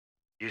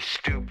You're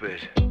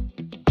stupid.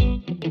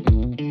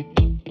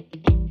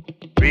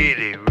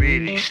 Really,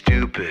 really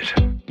stupid.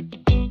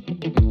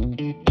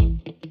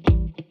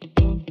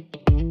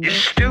 You're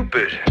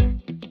stupid.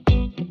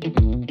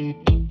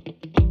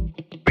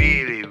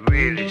 Really,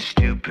 really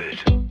stupid.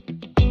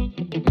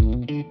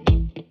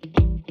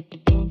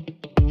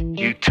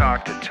 You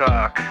talk the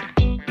talk.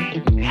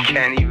 You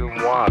can't even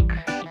walk.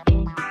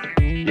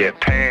 Your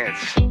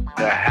pants,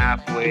 they're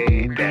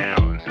halfway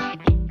down.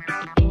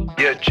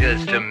 You're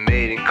just a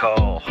mating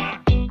call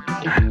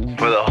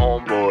for the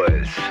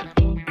homeboys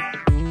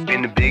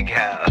in the big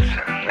house.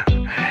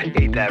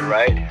 Ain't that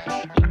right?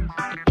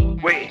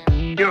 Wait,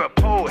 you're a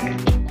poet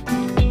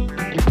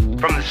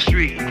from the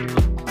street,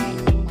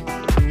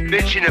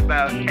 bitching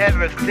about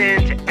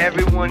everything to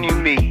everyone you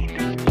meet.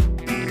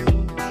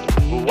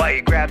 Well, why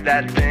you grab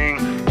that thing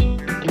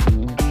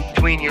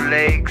between your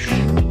legs?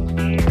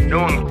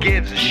 No one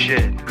gives a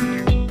shit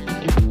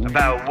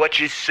about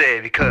what you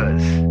say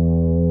because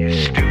you're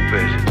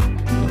stupid.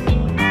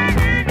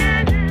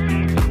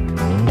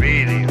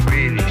 Really,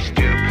 really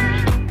stupid.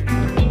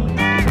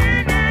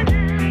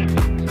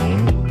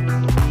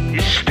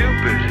 You're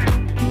stupid.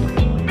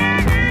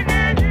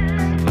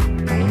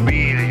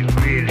 Really,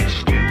 really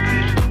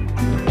stupid.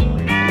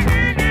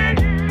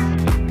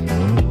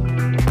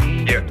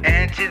 You're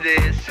anti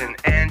this and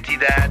anti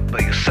that,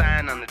 but you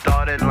sign on the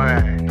dotted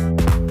line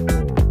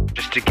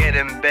just to get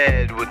in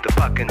bed with the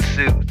fucking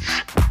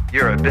suits.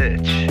 You're a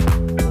bitch.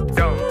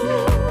 Don't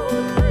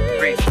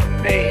preach to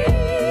me.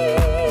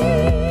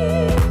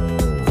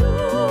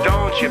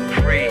 Don't you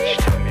preach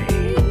to me.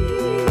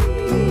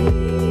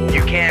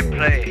 You can't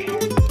play.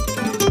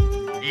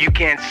 You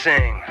can't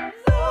sing.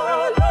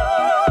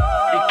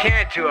 You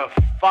can't do a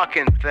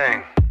fucking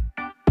thing.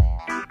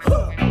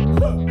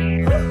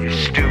 You're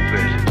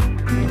stupid.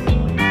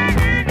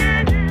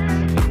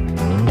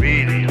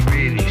 Really,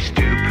 really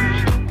stupid.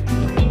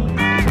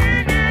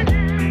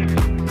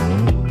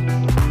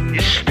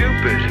 You're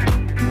stupid.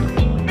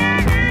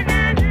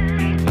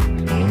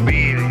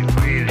 Really,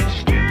 really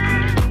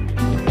stupid.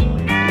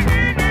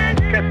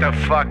 Get the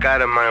fuck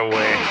out of my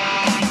way.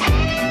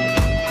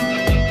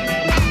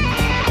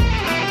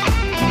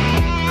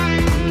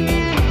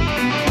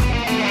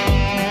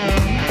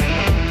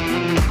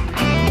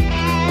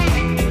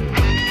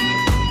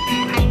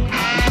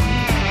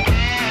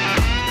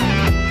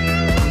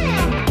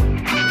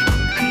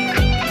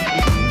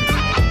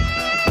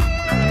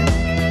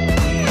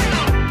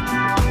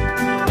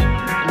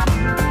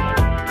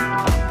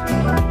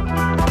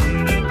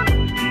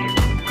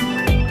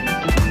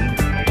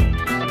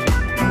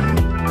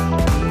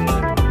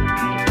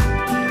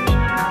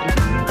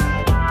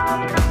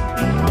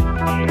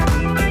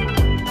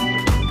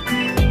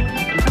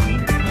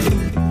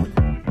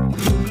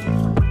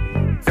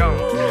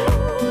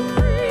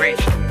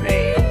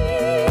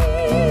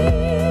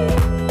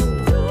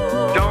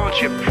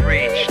 You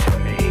preach to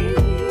me.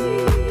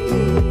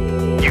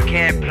 You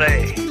can't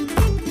play.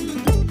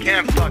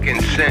 Can't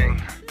fucking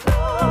sing.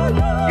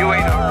 You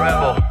ain't a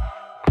rebel.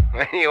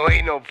 You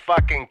ain't no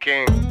fucking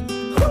king.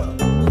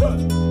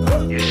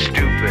 You're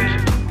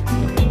stupid.